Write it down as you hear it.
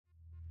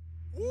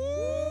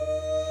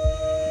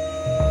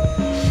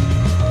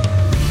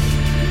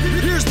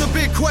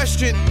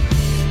question.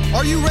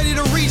 Are you ready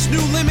to reach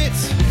new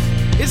limits?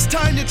 It's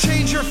time to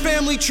change your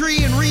family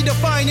tree and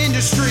redefine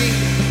industry.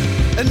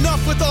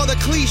 Enough with all the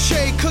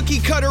cliche cookie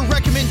cutter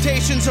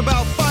recommendations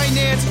about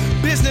finance,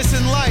 business,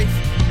 and life.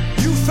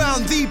 You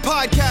found the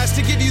podcast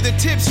to give you the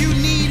tips you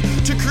need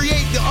to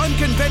create the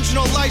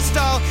unconventional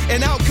lifestyle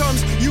and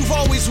outcomes you've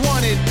always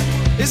wanted.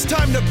 It's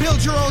time to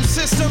build your own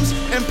systems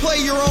and play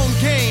your own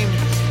game.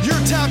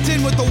 You're tapped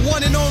in with the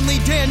one and only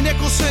Dan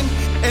Nicholson,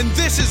 and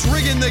this is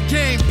Rigging the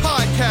Game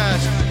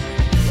Podcast.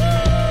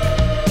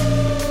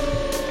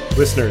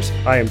 Listeners,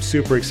 I am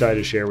super excited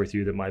to share with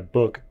you that my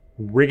book,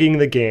 Rigging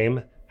the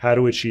Game, How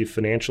to Achieve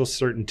Financial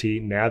Certainty,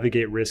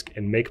 Navigate Risk,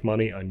 and Make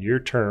Money on Your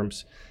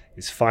Terms,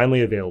 is finally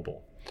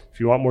available.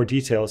 If you want more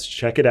details,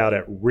 check it out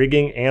at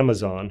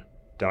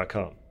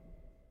riggingamazon.com.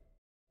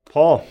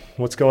 Paul,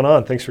 what's going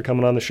on? Thanks for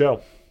coming on the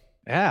show.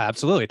 Yeah,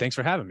 absolutely. Thanks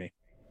for having me.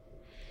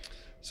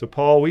 So,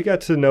 Paul, we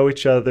got to know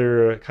each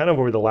other kind of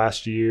over the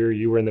last year.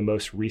 You were in the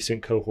most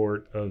recent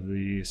cohort of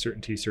the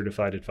Certainty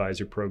Certified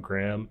Advisor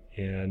program,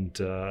 and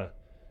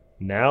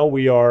now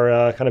we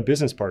are kind of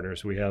business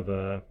partners. We have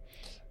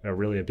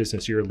really a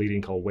business you're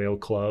leading called Whale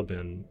Club,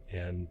 and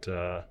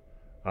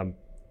I'm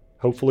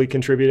hopefully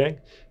contributing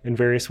in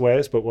various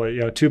ways, but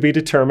to be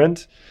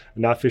determined.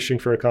 I'm not fishing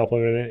for a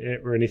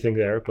compliment or anything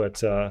there, but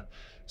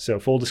so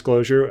full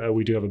disclosure,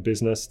 we do have a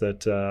business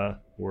that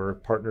we're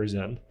partners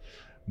in.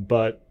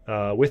 But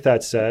with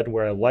that said,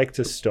 where I like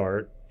to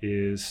start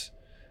is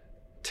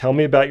tell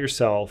me about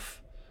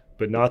yourself,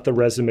 but not the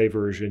resume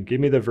version. Give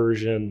me the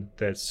version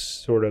that's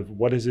sort of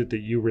what is it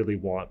that you really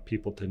want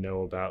people to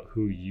know about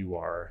who you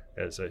are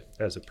as a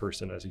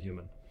person, as a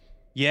human.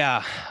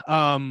 Yeah.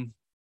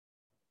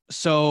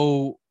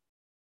 So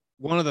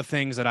one of the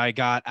things that I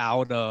got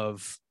out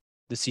of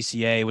the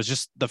CCA was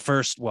just the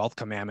first wealth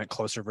commandment,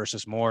 closer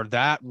versus more.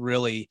 That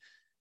really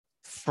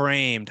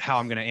framed how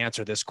I'm going to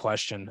answer this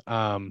question.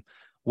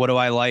 What do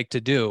I like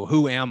to do?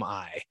 Who am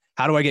I?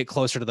 How do I get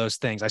closer to those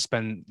things? I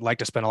like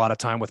to spend a lot of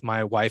time with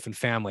my wife and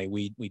family.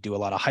 We do a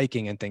lot of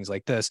hiking and things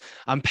like this.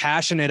 I'm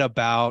passionate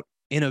about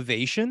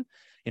innovation.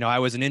 I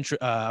was an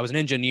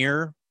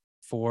engineer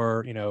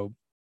for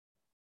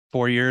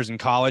 4 years in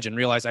college and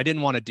realized I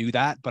didn't want to do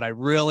that, but I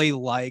really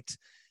liked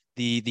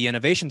the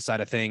innovation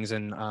side of things.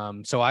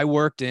 And so I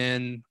worked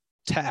in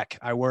tech.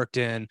 I worked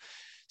in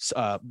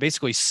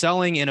basically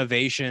selling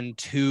innovation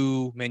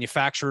to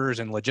manufacturers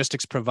and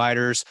logistics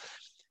providers.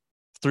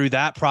 Through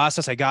that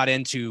process, I got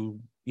into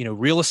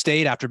real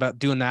estate after about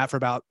doing that for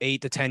about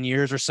 8 to 10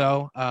 years or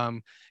so.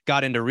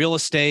 Got into real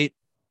estate,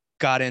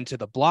 got into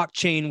the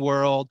blockchain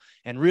world,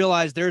 and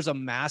realized there's a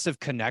massive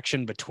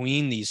connection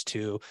between these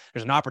two.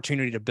 There's an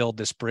opportunity to build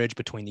this bridge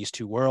between these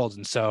two worlds.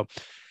 And so,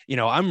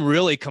 I'm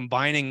really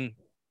combining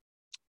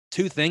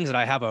two things that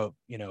I have a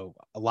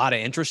lot of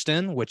interest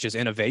in, which is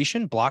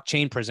innovation.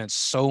 Blockchain presents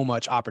so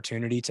much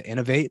opportunity to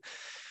innovate.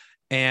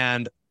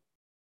 And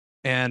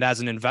as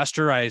an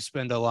investor, I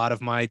spend a lot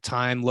of my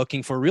time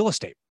looking for real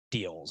estate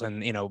deals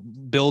and,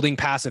 building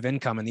passive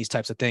income and these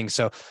types of things.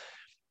 So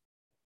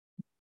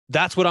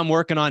that's what I'm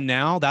working on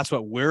now. That's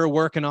what we're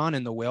working on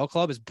in the Whale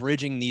Club, is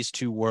bridging these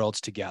two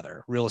worlds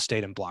together, real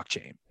estate and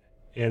blockchain.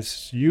 And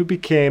you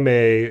became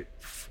a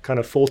kind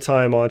of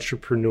full-time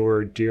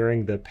entrepreneur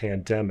during the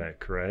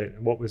pandemic, right?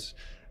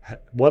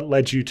 What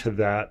led you to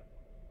that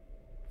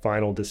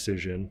final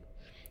decision?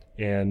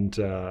 And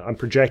I'm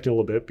projecting a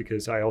little bit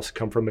because I also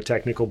come from a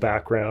technical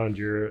background.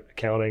 You're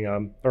accounting,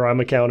 I'm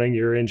accounting,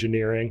 you're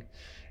engineering.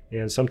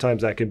 And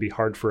sometimes that can be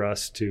hard for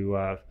us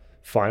to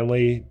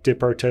finally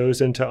dip our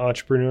toes into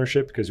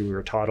entrepreneurship because we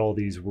were taught all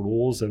these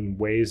rules and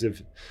ways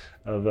of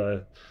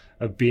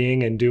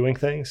being and doing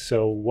things.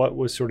 So what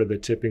was sort of the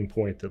tipping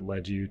point that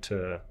led you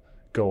to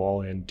go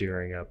all in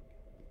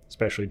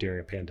especially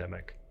during a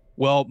pandemic?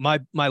 Well,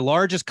 my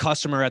largest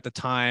customer at the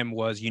time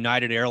was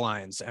United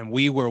Airlines, and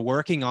we were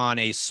working on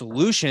a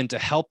solution to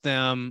help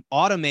them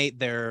automate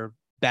their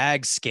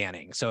bag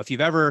scanning. So if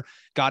you've ever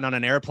gotten on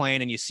an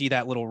airplane and you see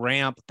that little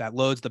ramp that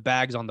loads the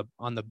bags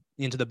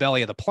into the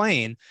belly of the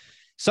plane,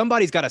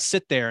 somebody's got to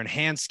sit there and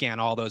hand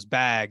scan all those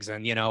bags.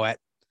 And at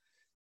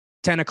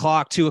 10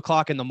 o'clock, 2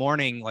 o'clock in the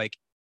morning,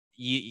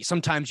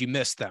 sometimes you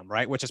miss them,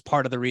 right? Which is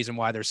part of the reason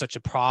why there's such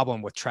a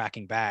problem with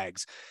tracking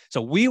bags. So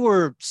we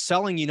were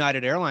selling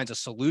United Airlines a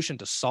solution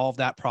to solve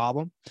that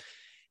problem.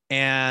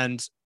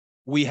 And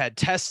we had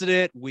tested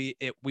it. We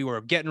were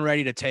getting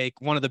ready to take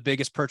one of the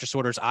biggest purchase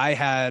orders I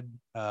had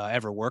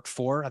ever worked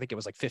for. I think it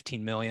was like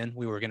 15 million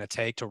we were going to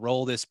take to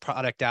roll this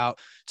product out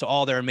to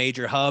all their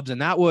major hubs.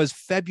 And that was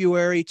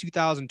February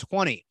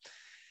 2020.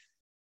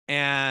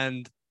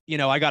 And,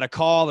 I got a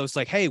call that was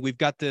like, hey, we've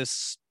got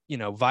this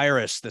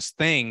virus, this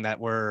thing that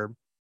we're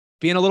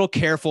being a little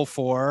careful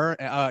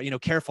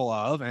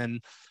of.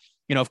 And,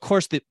 of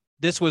course,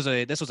 this was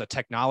a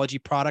technology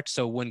product.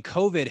 So when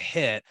COVID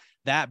hit,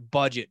 that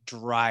budget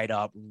dried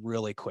up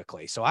really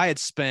quickly. So I had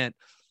spent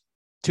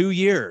 2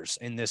 years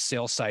in this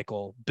sales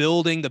cycle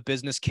building the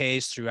business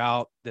case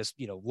throughout this,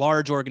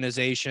 large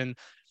organization.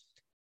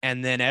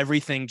 And then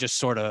everything just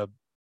sort of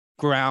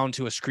ground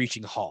to a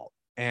screeching halt.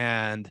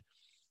 And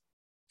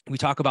we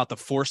talk about the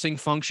forcing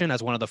function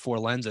as one of the four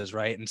lenses,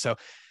 right? And so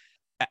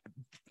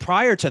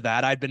prior to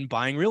that, I'd been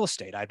buying real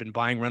estate. I'd been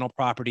buying rental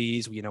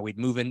properties. We'd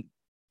move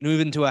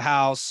into a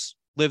house,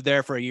 live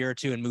there for a year or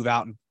two, and move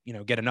out and,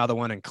 get another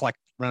one and collect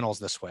rentals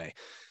this way.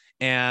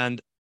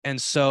 And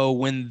so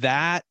when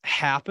that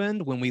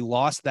happened, when we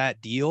lost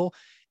that deal,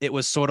 it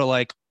was sort of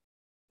like,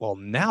 well,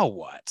 now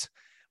what?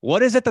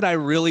 What is it that I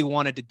really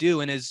wanted to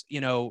do? And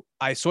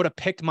I sort of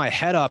picked my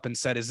head up and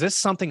said, is this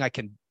something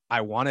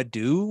I want to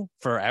do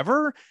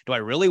forever? Do I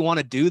really want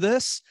to do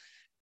this?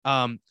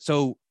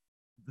 So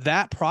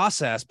that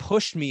process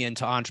pushed me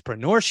into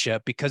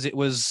entrepreneurship because it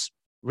was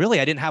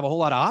really, I didn't have a whole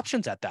lot of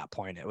options at that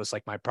point. It was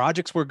like my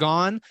projects were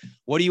gone.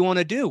 What do you want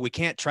to do? We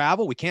can't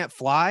travel. We can't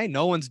fly.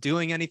 No one's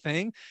doing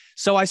anything.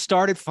 So I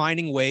started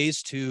finding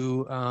ways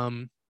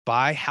to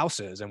buy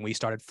houses, and we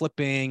started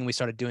flipping. We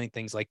started doing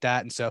things like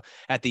that. And so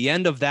at the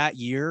end of that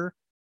year,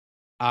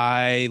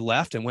 I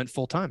left and went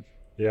full time.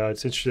 Yeah,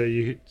 it's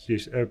interesting.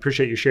 I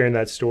appreciate you sharing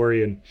that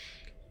story. And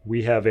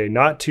we have a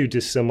not too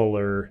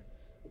dissimilar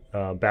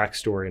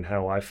backstory in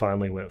how I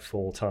finally went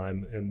full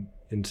time and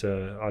into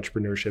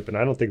entrepreneurship. And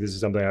I don't think this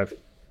is something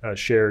I've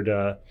shared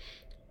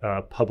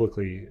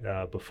publicly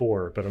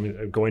before, but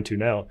I'm going to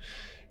now.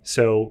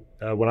 So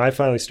when I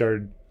finally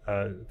started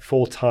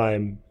full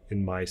time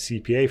in my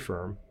CPA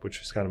firm, which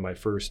was kind of my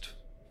first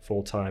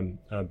full time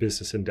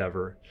business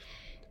endeavor,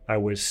 I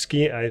was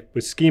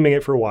scheming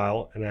it for a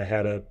while, and I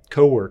had a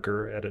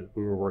coworker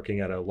we were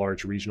working at a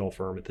large regional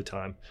firm at the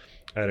time.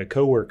 I had a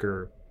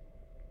coworker,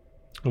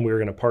 and we were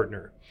going to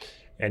partner,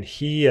 and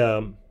he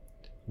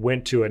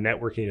went to a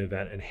networking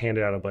event and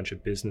handed out a bunch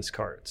of business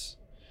cards,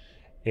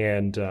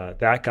 and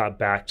that got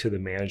back to the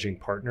managing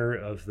partner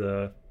of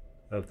the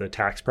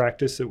tax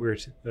practice that we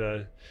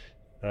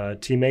were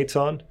teammates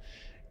on,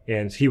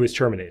 and he was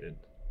terminated,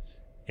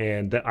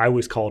 and I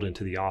was called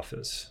into the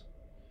office,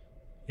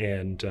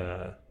 and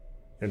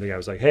the guy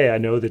was like, "Hey, I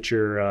know that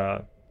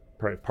you're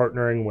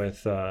partnering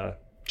with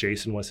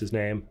Jason. What's his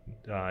name?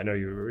 I know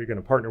you're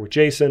going to partner with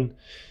Jason,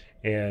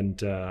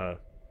 and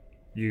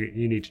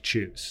you need to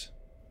choose.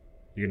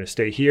 You're going to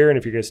stay here, and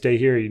if you're going to stay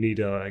here, you need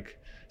to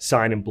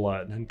sign in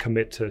blood and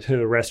commit to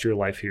the rest of your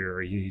life here,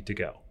 or you need to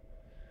go."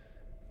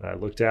 And I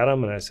looked at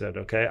him and I said,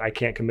 "Okay, I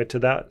can't commit to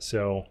that,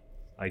 so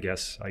I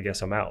guess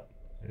I'm out."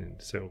 And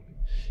so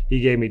he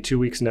gave me 2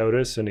 weeks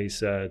notice, and he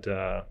said,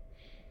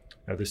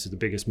 "This is the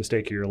biggest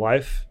mistake of your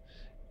life,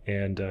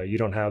 and you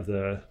don't have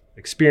the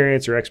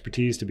experience or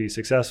expertise to be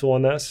successful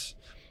in this.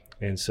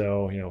 And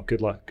so,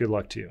 good luck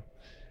to you."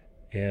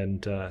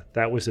 And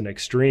that was an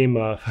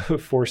extreme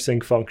forcing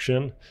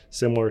function,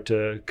 similar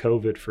to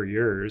COVID for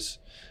years,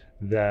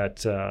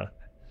 that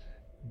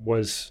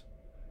was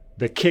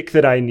the kick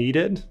that I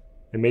needed.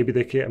 And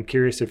maybe I'm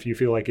curious if you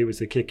feel like it was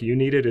the kick you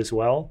needed as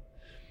well,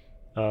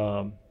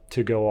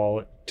 to go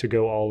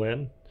all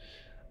in.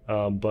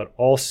 But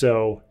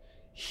also,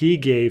 he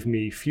gave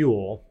me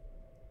fuel.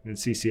 In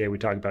CCA, we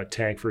talk about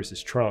tank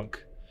versus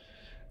trunk.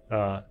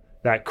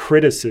 That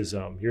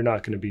criticism, "You're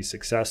not going to be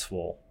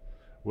successful,"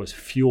 was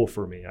fuel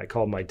for me. I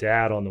called my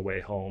dad on the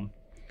way home.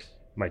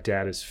 My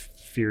dad is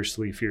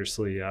fiercely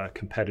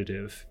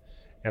competitive.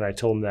 And I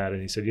told him that,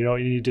 and he said, "You know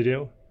what you need to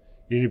do?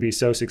 You need to be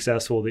so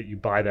successful that you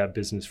buy that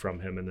business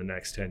from him in the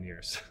next 10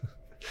 years.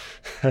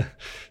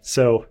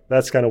 So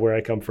that's kind of where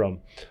I come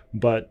from.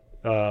 But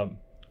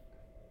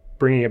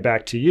bringing it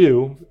back to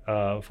you,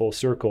 full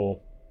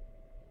circle,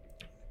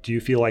 do you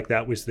feel like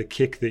that was the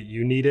kick that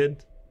you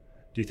needed?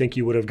 Do you think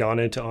you would have gone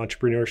into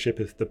entrepreneurship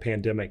if the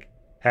pandemic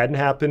hadn't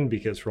happened?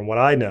 Because from what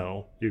I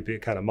know, you'd be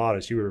kind of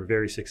modest. You were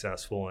very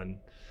successful in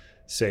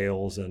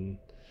sales and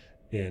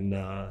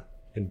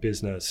in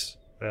business,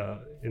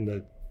 in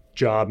the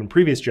job and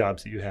previous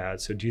jobs that you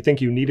had. So do you think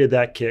you needed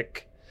that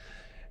kick?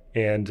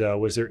 And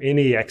was there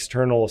any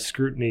external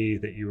scrutiny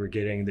that you were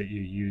getting that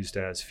you used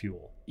as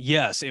fuel?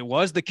 Yes, it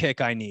was the kick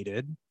I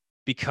needed,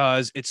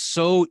 because it's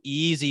so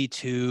easy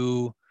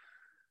to,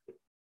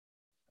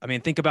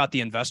 think about the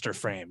investor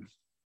frame.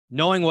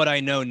 Knowing what I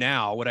know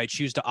now, would I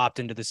choose to opt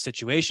into this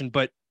situation?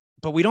 But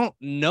we don't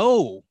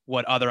know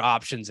what other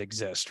options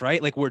exist,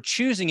 right? Like, we're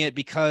choosing it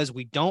because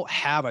we don't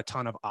have a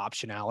ton of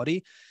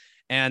optionality.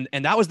 And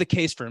that was the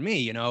case for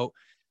me.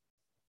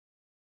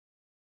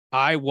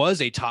 I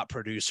was a top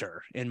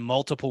producer in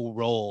multiple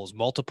roles,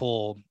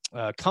 multiple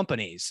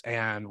companies,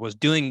 and was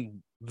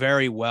doing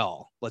very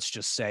well, let's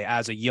just say,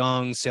 as a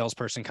young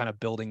salesperson kind of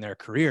building their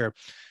career.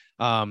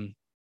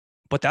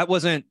 But that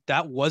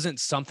wasn't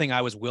something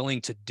I was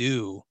willing to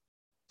do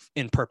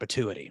in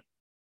perpetuity,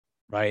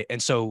 right?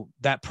 And so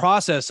that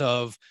process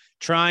of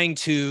trying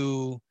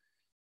to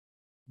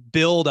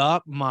build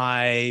up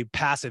my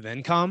passive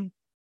income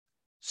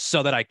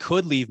so that I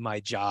could leave my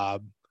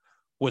job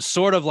was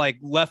sort of like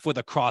left with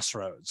a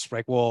crossroads,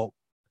 right? Well,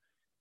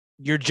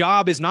 your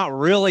job is not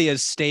really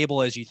as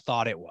stable as you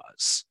thought it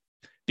was,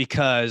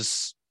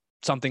 because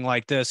something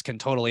like this can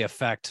totally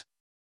affect,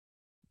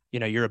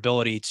 your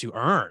ability to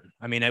earn.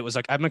 It was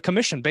like, I'm a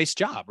commission-based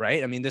job,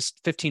 right? This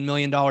 $15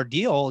 million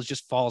deal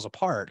just falls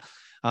apart.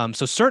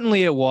 So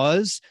certainly it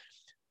was.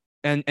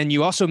 And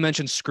you also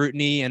mentioned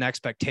scrutiny and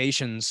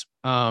expectations.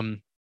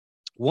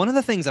 One of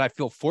the things that I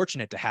feel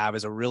fortunate to have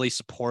is a really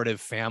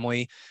supportive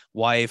family,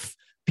 wife,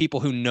 people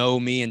who know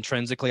me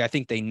intrinsically. I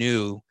think they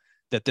knew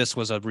that this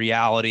was a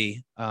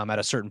reality at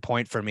a certain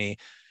point for me.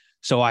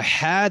 So I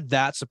had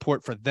that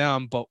support for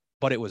them,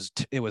 but it was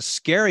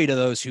scary to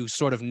those who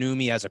sort of knew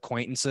me as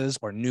acquaintances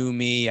or knew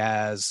me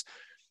as,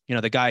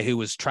 the guy who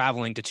was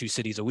traveling to 2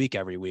 cities a week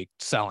every week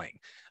selling.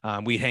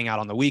 We'd hang out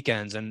on the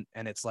weekends, and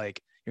it's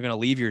like, you're going to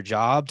leave your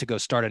job to go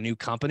start a new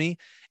company.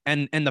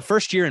 And the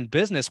first year in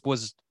business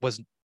was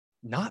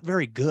not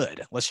very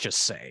good. Let's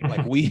just say,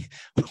 like we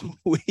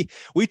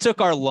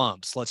took our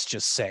lumps, let's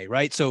just say,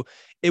 right? So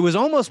it was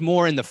almost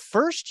more in the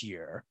first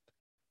year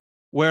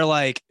where,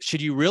 like,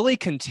 should you really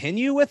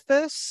continue with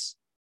this?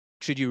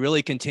 Should you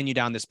really continue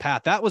down this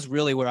path? That was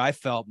really where I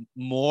felt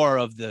more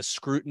of the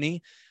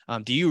scrutiny.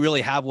 Do you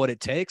really have what it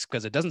takes?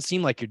 Because it doesn't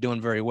seem like you're doing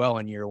very well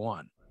in year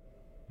one.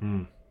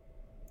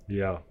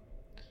 Yeah.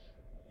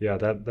 Yeah,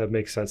 that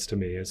makes sense to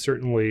me. And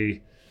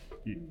certainly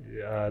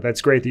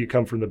that's great that you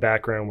come from the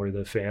background where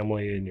the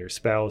family and your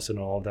spouse and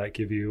all of that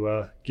give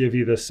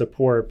you the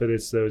support, but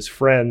it's those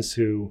friends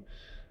who,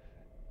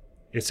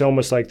 it's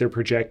almost like they're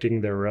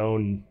projecting their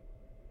own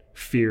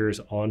fears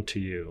onto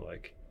you.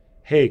 Like,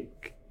 hey,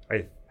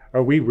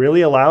 are we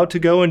really allowed to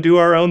go and do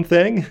our own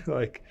thing?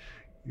 Like,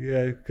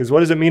 yeah, because what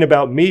does it mean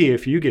about me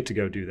if you get to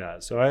go do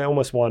that? So I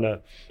almost want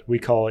to, we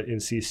call it in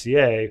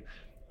CCA,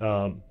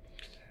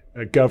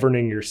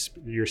 governing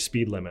your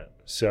speed limit.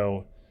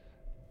 So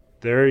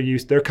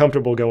they're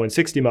comfortable going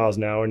 60 miles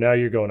an hour. Now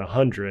you're going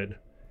 100.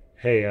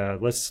 Hey,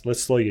 let's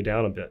slow you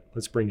down a bit.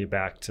 Let's bring you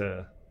back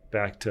to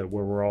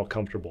where we're all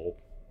comfortable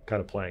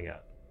kind of playing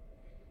at.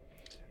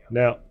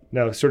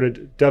 Now, sort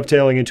of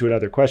dovetailing into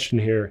another question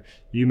here,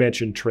 you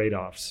mentioned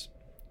trade-offs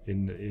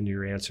in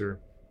your answer.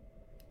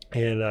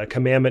 And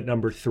commandment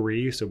number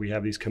 3, so we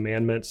have these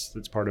commandments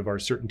that's part of our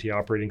certainty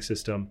operating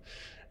system.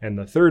 And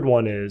the third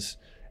one is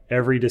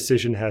every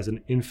decision has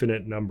an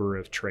infinite number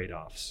of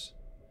trade-offs.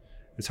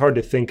 It's hard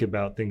to think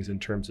about things in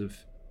terms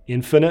of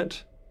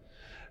infinite,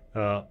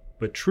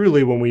 but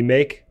truly when we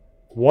make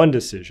one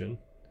decision,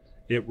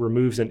 it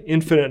removes an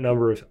infinite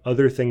number of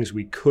other things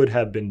we could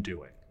have been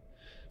doing.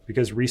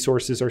 Because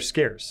resources are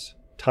scarce.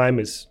 Time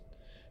is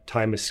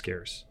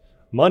scarce.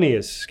 Money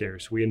is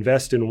scarce. We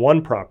invest in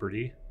one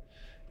property,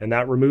 and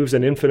that removes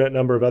an infinite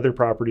number of other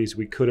properties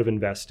we could have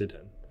invested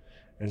in.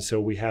 And so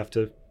we have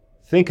to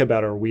think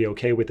about, are we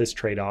okay with this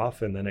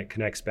trade-off? And then it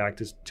connects back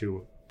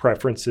to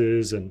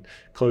preferences and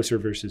closer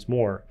versus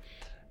more.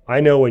 I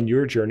know in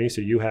your journey,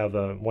 so you have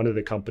one of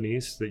the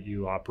companies that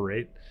you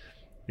operate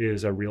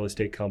is a real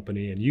estate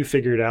company, and you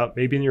figured out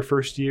maybe in your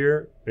first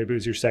year, maybe it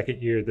was your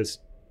second year,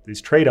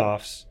 these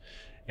trade-offs,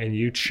 and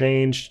you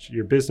changed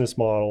your business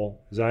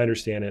model, as I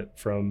understand it,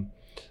 from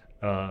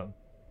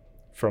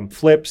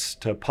flips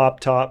to pop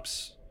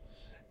tops.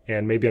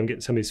 And maybe I'm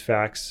getting some of these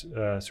facts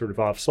sort of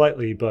off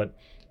slightly, but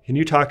can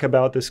you talk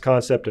about this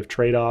concept of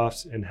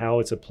trade-offs and how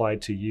it's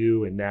applied to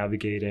you in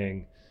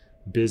navigating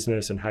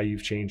business and how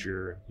you've changed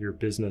your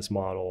business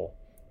model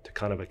to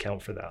kind of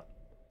account for that?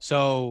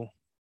 So,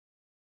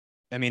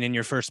 I mean, in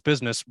your first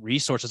business,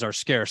 resources are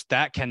scarce.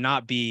 That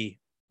cannot be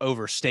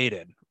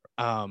overstated.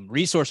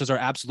 Resources are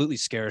absolutely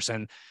scarce.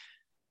 And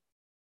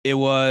it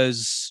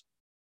was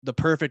the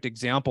perfect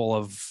example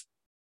of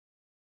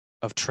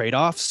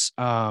trade-offs.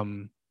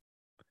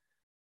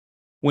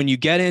 When you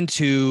get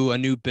into a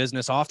new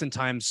business,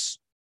 oftentimes,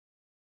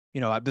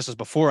 this was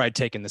before I'd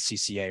taken the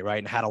CCA, right?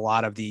 And had a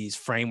lot of these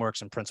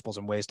frameworks and principles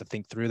and ways to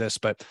think through this.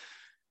 But,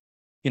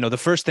 the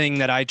first thing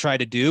that I try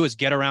to do is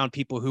get around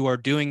people who are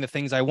doing the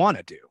things I want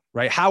to do,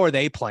 right? How are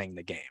they playing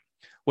the game?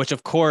 Which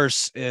of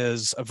course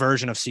is a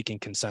version of seeking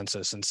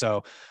consensus. And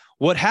so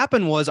what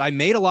happened was I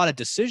made a lot of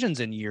decisions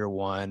in year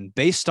one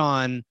based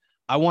on,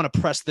 I want to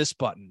press this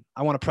button.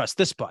 I want to press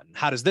this button.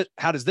 How does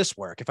this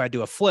work? If I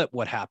do a flip,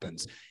 what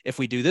happens? If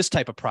we do this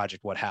type of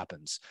project, what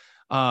happens?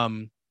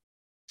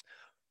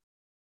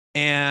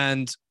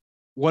 And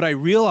what I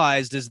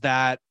realized is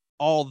that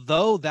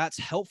although that's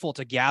helpful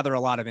to gather a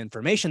lot of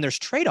information, there's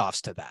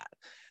trade-offs to that.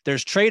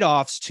 There's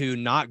trade-offs to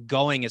not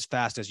going as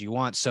fast as you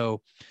want.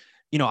 So,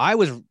 I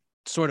was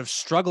sort of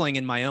struggling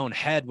in my own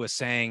head with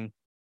saying,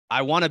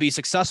 I want to be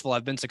successful.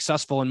 I've been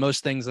successful in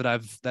most things that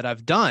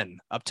I've done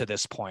up to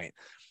this point.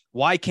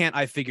 Why can't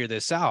I figure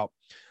this out?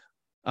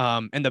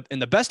 And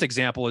the best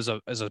example is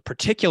a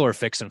particular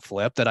fix and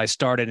flip that I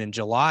started in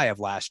July of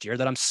last year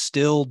that I'm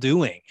still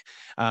doing.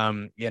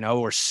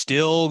 We're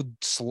still,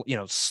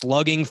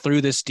 slugging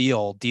through this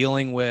deal,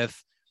 dealing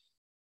with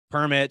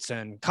permits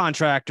and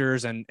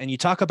contractors. And you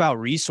talk about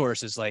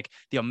resources, like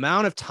the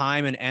amount of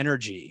time and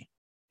energy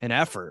and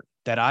effort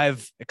that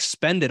I've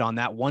expended on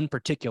that one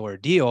particular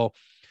deal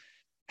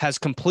has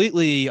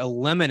completely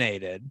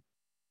eliminated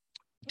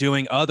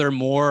doing other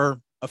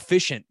more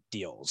efficient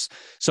deals.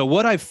 So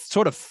what I've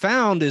sort of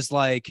found is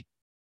like,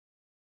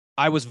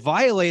 I was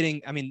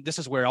violating, this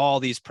is where all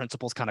these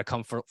principles kind of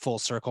come full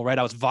circle, right?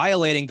 I was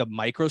violating the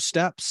micro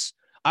steps.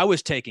 I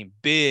was taking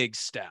big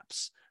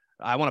steps,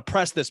 I want to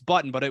press this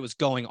button, but it was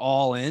going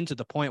all in to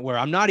the point where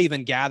I'm not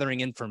even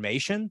gathering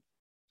information.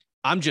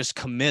 I'm just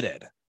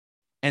committed.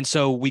 And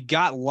so we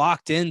got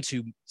locked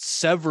into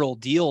several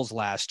deals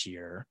last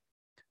year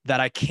that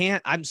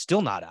I'm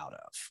still not out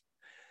of.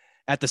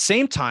 At the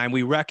same time,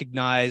 we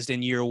recognized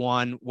in year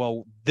one,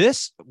 well,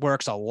 this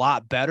works a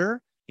lot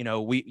better.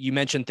 You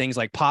mentioned things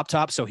like Pop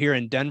Top. So here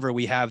in Denver,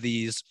 we have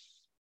these,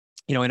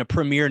 in a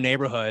premier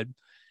neighborhood,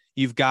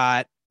 you've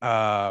got,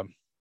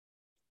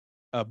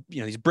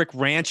 these brick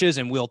ranches,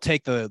 and we'll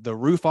take the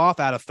roof off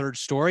at a third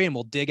story and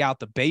we'll dig out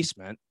the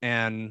basement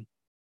and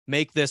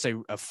make this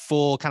a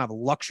full kind of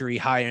luxury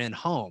high-end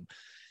home.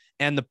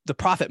 And the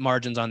profit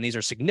margins on these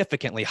are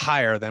significantly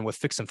higher than with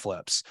fix and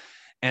flips.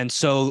 And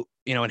so,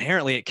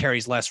 inherently it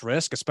carries less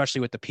risk,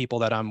 especially with the people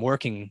that I'm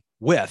working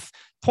with.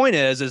 Point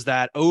is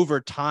that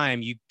over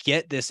time you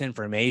get this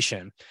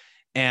information,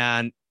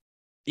 and,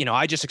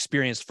 I just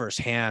experienced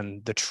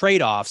firsthand the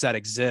trade-offs that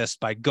exist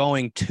by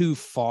going too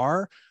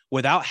far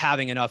without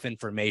having enough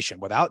information,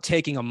 without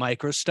taking a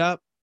micro step.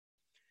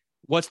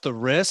 What's the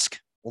risk?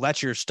 Well,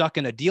 that's you're stuck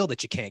in a deal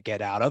that you can't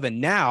get out of.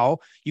 And now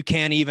I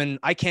can't even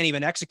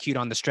execute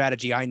on the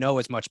strategy I know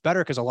is much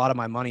better because a lot of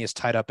my money is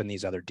tied up in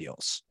these other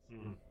deals.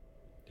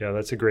 Yeah,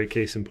 that's a great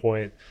case in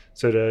point.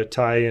 So to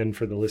tie in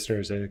for the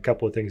listeners, a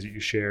couple of things that you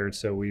shared.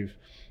 So we've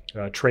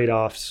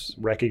trade-offs,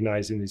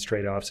 recognizing these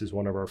trade-offs is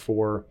one of our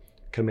 4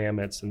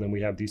 commandments. And then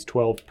we have these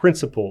 12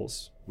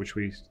 principles, which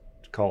we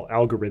call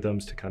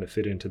algorithms to kind of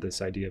fit into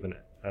this idea of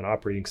an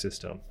operating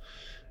system.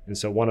 And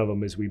so one of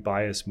them is we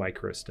bias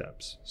micro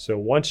steps. So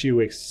once you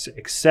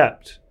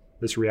accept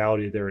this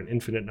reality, there are an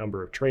infinite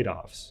number of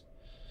trade-offs.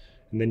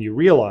 And then you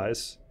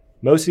realize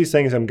most of these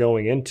things I'm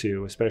going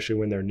into, especially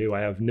when they're new,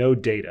 I have no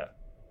data.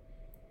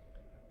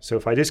 So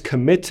if I just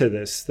commit to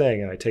this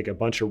thing and I take a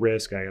bunch of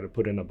risk, I got to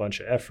put in a bunch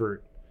of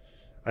effort.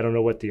 I don't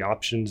know what the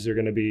options are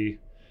going to be.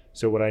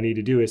 So what I need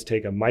to do is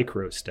take a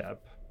micro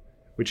step,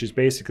 which is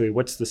basically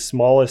what's the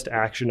smallest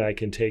action I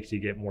can take to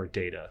get more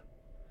data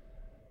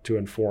to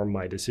inform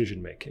my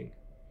decision making.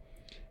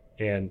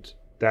 And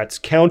that's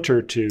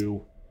counter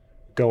to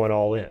going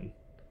all in.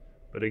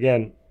 But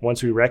again,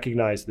 once we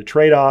recognize the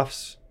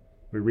trade-offs,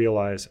 we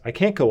realize I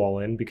can't go all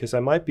in because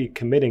I might be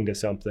committing to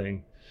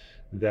something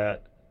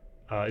that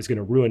is going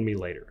to ruin me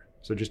later.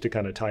 So just to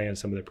kind of tie in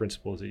some of the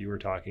principles that you were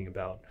talking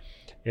about.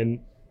 And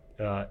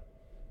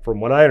from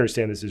what I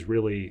understand, this has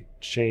really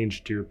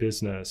changed your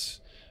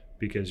business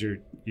because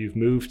you've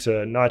moved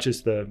to not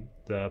just the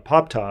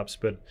Pop Tops,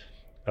 but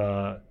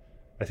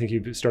I think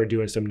you've started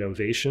doing some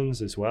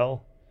novations as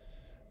well.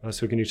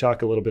 So can you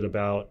talk a little bit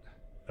about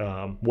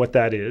what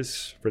that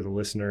is for the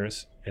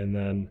listeners, and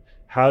then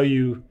how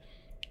you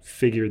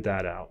figured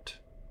that out?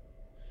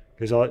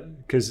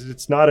 Because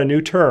it's not a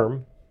new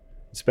term.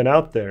 It's been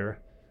out there,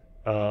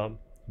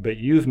 but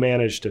you've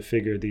managed to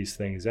figure these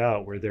things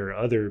out where there are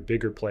other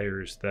bigger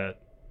players that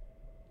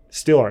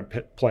still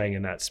aren't playing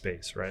in that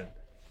space, right?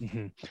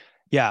 Mm-hmm.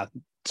 Yeah.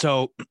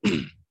 So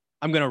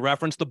I'm going to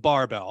reference the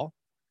barbell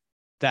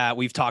that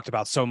we've talked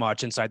about so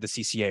much inside the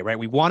CCA, right?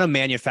 We want to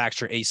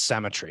manufacture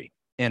asymmetry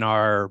in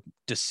our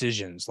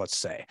decisions, let's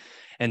say.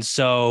 And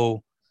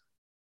so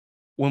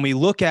when we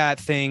look at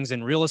things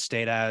in real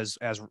estate as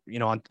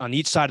on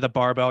each side of the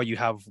barbell, you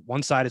have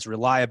one side is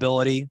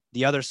reliability.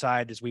 The other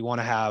side is we want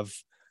to have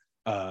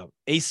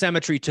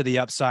asymmetry to the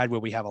upside, where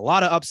we have a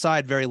lot of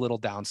upside, very little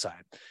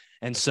downside.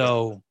 And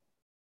so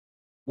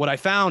what I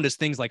found is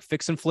things like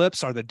fix and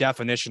flips are the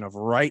definition of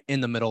right in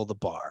the middle of the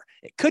bar.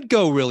 It could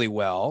go really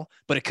well,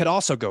 but it could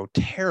also go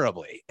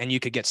terribly. And you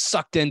could get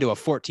sucked into a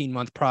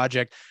 14-month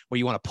project where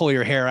you want to pull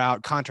your hair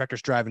out,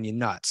 contractors driving you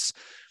nuts.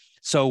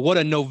 So what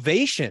a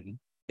novation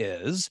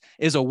is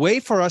a way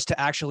for us to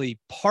actually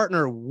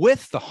partner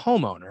with the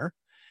homeowner.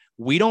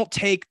 We don't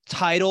take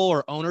title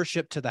or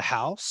ownership to the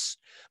house,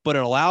 but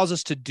it allows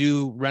us to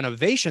do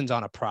renovations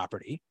on a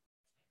property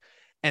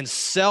and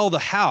sell the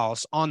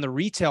house on the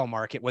retail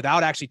market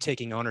without actually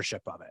taking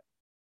ownership of it.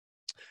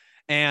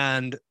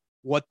 And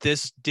what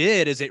this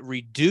did is it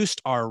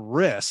reduced our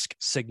risk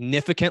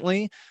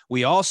significantly.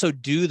 We also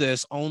do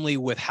this only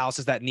with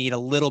houses that need a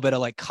little bit of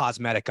like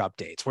cosmetic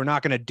updates. We're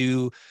not going to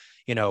do,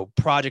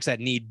 projects that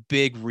need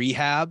big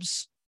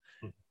rehabs.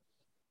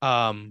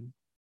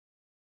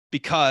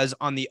 Because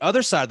on the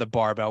other side of the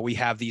barbell, we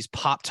have these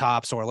Pop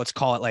Tops, or let's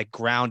call it like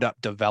ground up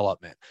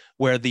development,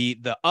 where the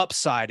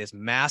upside is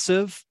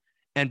massive.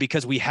 And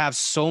because we have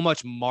so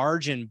much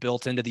margin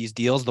built into these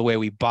deals, the way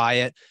we buy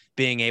it,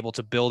 being able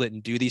to build it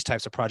and do these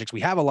types of projects,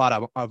 we have a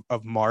lot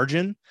of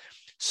margin.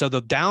 So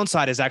the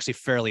downside is actually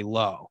fairly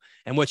low.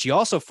 And what you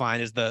also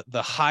find is the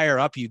higher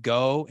up you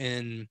go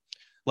in,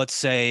 let's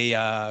say,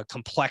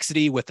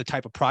 complexity with the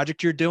type of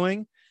project you're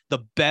doing, the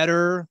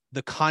better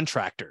the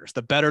contractors,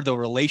 the better the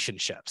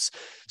relationships.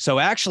 So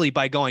actually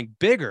by going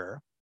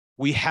bigger,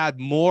 we had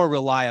more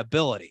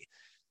reliability.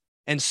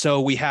 And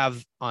so we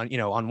have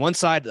on one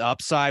side, the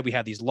upside, we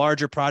have these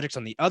larger projects.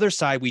 On the other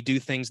side, we do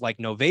things like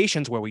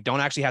novations where we don't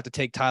actually have to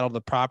take title of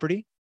the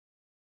property.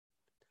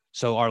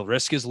 So our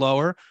risk is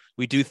lower.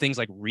 We do things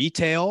like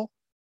retail.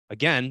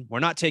 Again, we're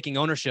not taking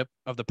ownership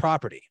of the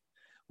property.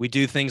 We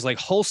do things like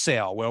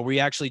wholesale, where we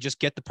actually just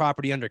get the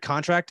property under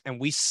contract and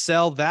we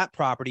sell that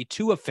property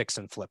to a fix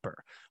and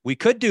flipper. We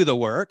could do the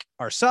work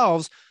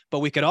ourselves, but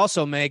we could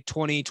also make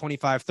 $20,000,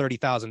 $25,000,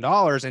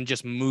 $30,000 and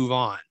just move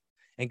on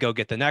and go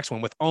get the next one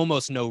with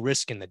almost no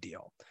risk in the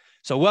deal.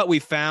 So what we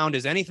found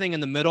is anything in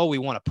the middle, we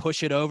want to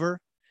push it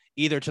over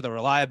either to the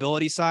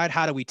reliability side.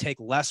 How do we take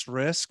less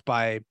risk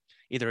by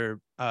either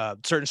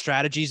certain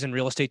strategies in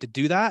real estate to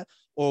do that?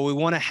 Or we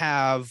want to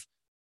have,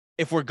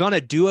 if we're going to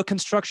do a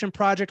construction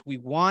project, we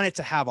want it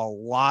to have a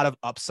lot of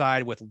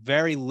upside with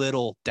very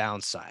little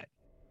downside.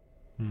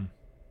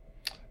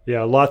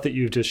 Yeah, a lot that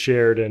you've just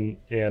shared and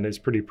is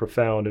pretty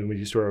profound, and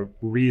we sort of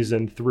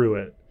reason through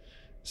it.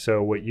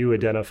 So what you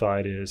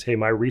identified is, hey,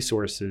 my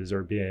resources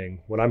are being,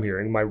 what I'm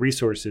hearing, my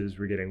resources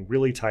were getting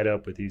really tied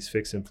up with these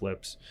fix and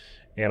flips,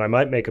 and I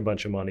might make a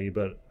bunch of money,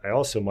 but I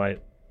also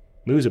might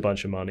lose a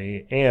bunch of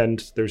money.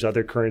 And there's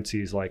other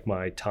currencies like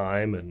my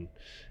time and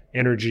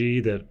energy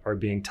that are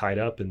being tied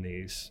up in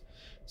these.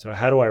 So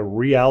how do I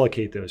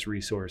reallocate those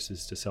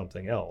resources to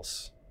something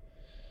else?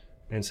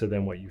 And so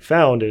then what you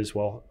found is,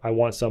 well, I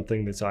want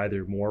something that's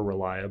either more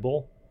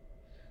reliable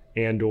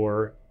and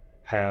or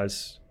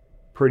has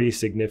pretty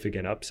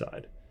significant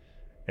upside.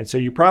 And so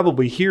you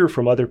probably hear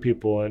from other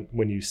people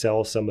when you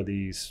sell some of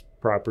these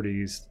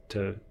properties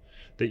that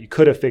you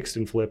could have fixed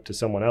and flipped to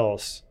someone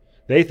else,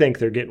 they think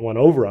they're getting one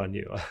over on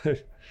you.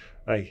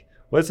 Like,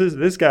 what's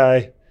this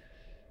guy?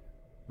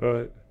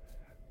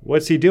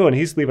 What's he doing?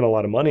 He's leaving a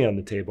lot of money on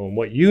the table. And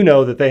what you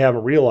know that they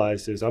haven't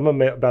realized is I'm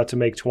about to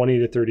make 20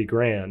 to 30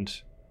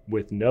 grand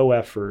with no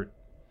effort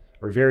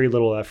or very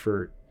little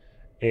effort.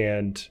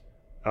 And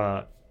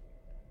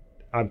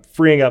I'm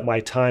freeing up my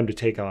time to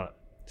take on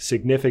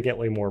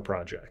significantly more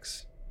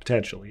projects,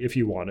 potentially, if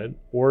you wanted,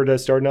 or to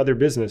start another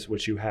business,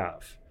 which you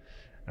have.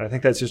 And I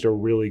think that's just a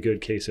really good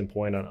case in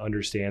point on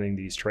understanding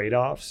these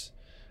trade-offs.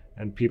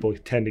 And people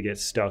tend to get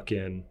stuck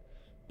in,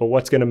 but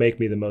what's going to make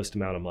me the most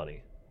amount of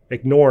money?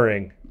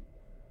 Ignoring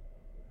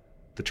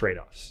the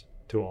trade-offs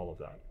to all of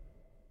that.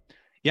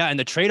 Yeah, and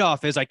the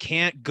trade-off is I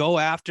can't go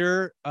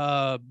after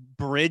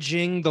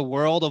bridging the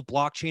world of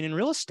blockchain and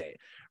real estate,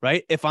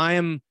 right? If I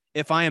am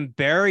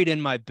buried in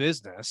my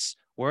business,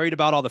 worried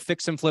about all the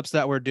fix and flips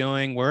that we're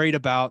doing, worried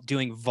about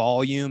doing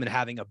volume and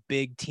having a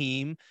big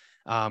team,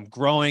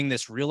 growing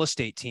this real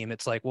estate team,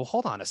 it's like, well,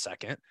 hold on a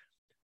second.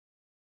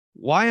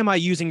 Why am I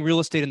using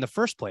real estate in the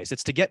first place?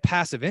 It's to get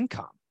passive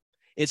income.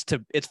 It's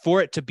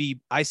for it to be,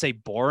 I say,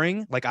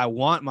 boring. Like, I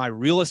want my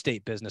real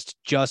estate business to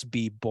just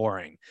be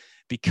boring,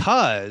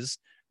 because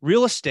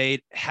real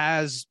estate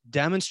has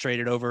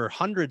demonstrated over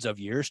hundreds of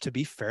years to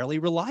be fairly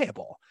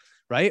reliable,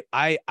 right?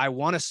 I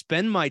want to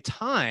spend my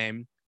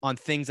time on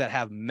things that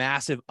have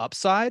massive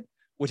upside,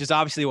 which is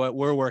obviously what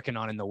we're working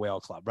on in the Whale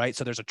Club, right?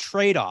 So there's a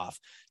trade-off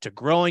to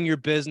growing your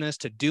business,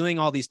 to doing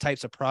all these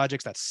types of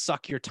projects that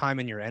suck your time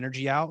and your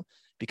energy out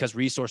because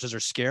resources are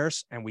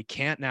scarce, and we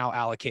can't now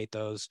allocate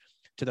those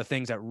to the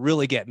things that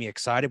really get me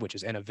excited, which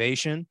is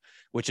innovation,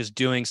 which is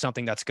doing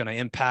something that's going to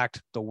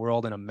impact the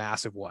world in a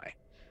massive way.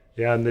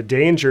 Yeah, and the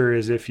danger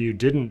is if you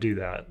didn't do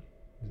that,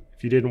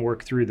 if you didn't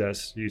work through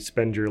this, you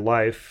spend your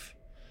life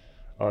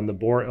on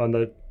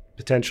the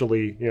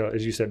potentially,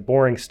 as you said,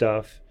 boring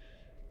stuff,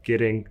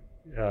 getting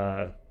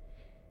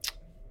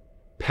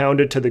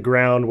pounded to the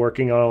ground,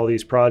 working on all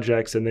these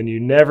projects, and then you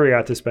never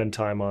got to spend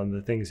time on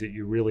the things that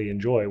you really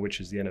enjoy,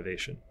 which is the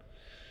innovation.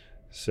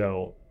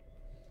 So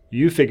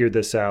you figured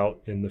this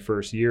out in the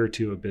first year or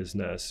two of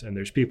business, and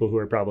there's people who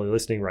are probably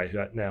listening right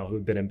now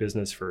who've been in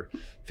business for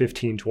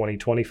 15, 20,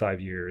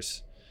 25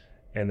 years,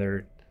 and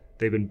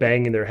they've been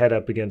banging their head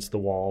up against the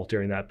wall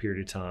during that period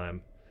of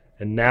time,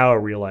 and now are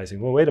realizing,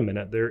 well, wait a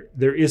minute,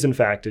 there is in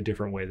fact a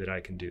different way that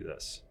I can do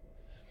this.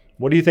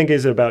 What do you think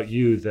is it about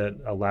you that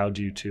allowed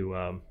you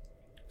to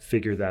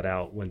figure that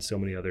out when so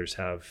many others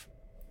have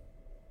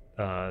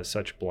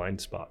such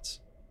blind spots?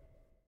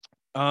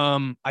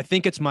 I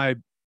think it's my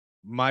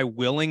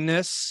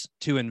willingness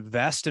to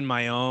invest in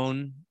my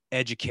own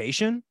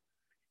education,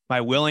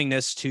 my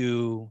willingness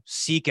to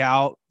seek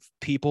out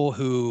people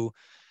who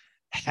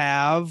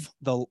have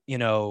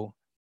the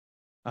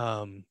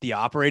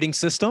operating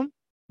system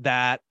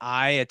that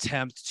I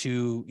attempt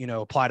to,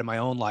 apply to my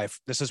own life.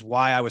 This is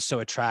why I was so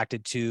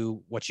attracted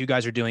to what you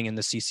guys are doing in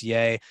the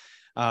CCA.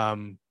 A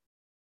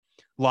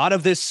lot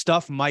of this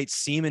stuff might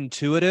seem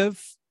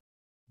intuitive,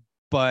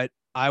 but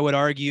I would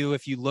argue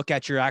if you look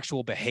at your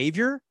actual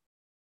behavior,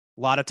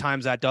 a lot of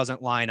times that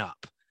doesn't line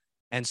up.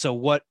 And so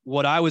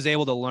what I was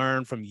able to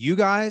learn from you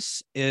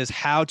guys is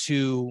how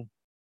to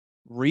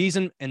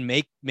reason and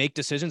make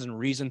decisions and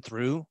reason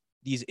through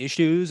these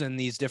issues and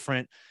these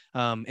different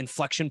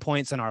inflection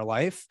points in our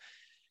life,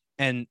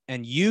 and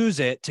use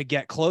it to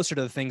get closer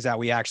to the things that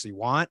we actually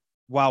want,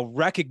 while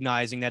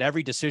recognizing that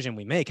every decision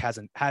we make has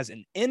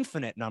an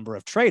infinite number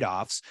of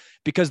trade-offs,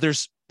 because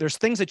there's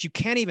things that you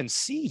can't even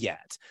see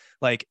yet.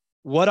 Like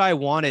what I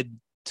want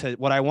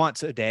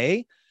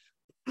today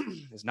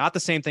is not the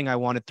same thing I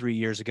wanted 3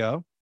 years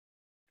ago.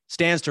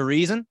 Stands to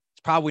reason,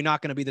 it's probably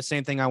not going to be the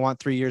same thing I want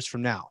 3 years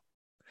from now,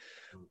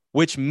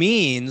 which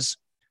means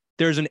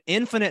there's an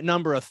infinite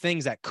number of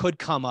things that could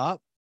come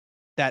up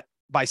that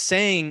by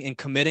saying and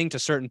committing to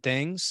certain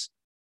things,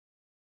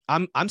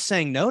 I'm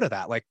saying no to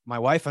that. Like my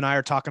wife and I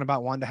are talking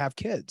about wanting to have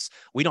kids.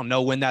 We don't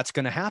know when that's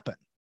going to happen.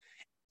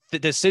 The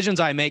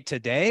decisions I make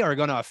today are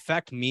going to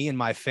affect me and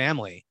my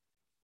family,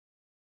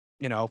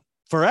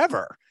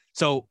 forever.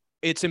 So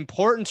it's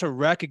important to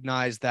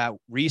recognize that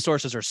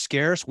resources are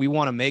scarce. We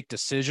want to make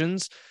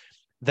decisions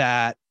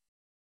that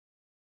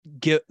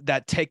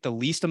take the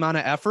least amount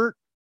of effort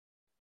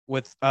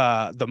with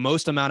the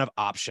most amount of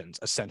options,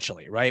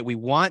 essentially, right? We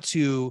want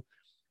to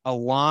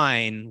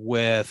align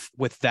with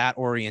that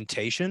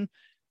orientation,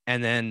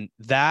 and then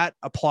that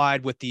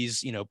applied with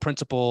these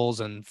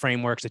principles and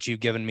frameworks that you've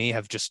given me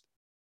have just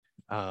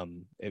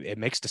it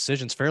makes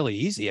decisions fairly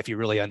easy if you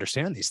really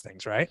understand these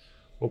things, right?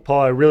 Well,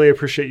 Paul, I really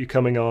appreciate you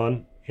coming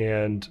on,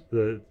 and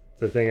the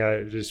thing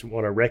I just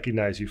want to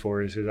recognize you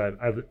for is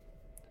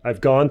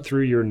I've gone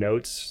through your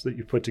notes that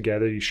you put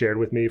together, you shared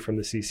with me from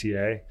the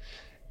CCA,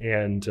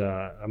 and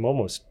I'm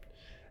almost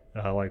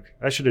like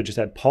I should have just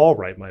had Paul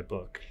write my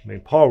book. I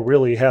mean, Paul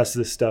really has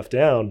this stuff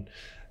down.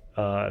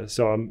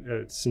 So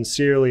I'm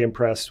sincerely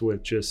impressed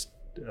with just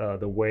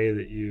the way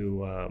that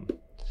you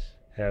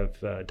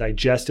have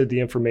digested the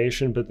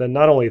information. But then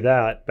not only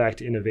that, back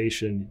to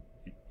innovation,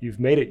 you've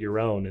made it your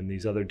own in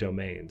these other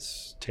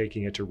domains,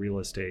 taking it to real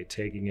estate,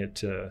 taking it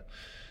to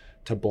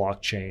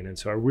blockchain. And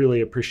so I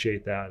really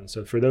appreciate that. And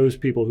so for those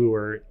people who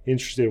are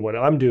interested in what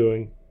I'm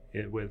doing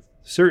with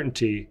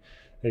certainty,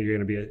 that you're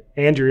going to be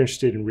and you're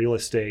interested in real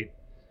estate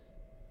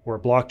or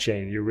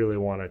blockchain, you really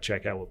want to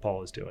check out what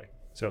Paul is doing.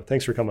 So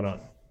thanks for coming on.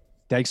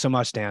 Thanks so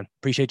much, Dan.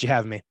 Appreciate you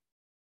having me.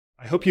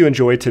 I hope you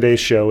enjoyed today's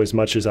show as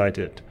much as I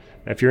did.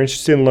 Now, if you're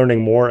interested in learning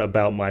more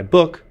about my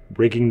book,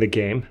 Rigging the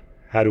Game,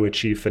 How to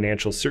Achieve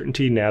Financial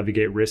Certainty,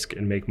 Navigate Risk,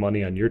 and Make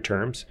Money on Your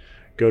Terms,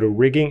 go to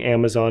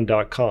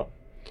riggingamazon.com.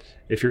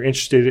 If you're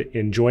interested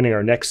in joining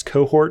our next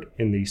cohort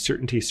in the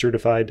Certainty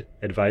Certified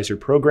Advisor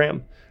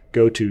Program,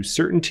 go to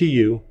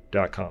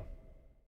certaintyu.com.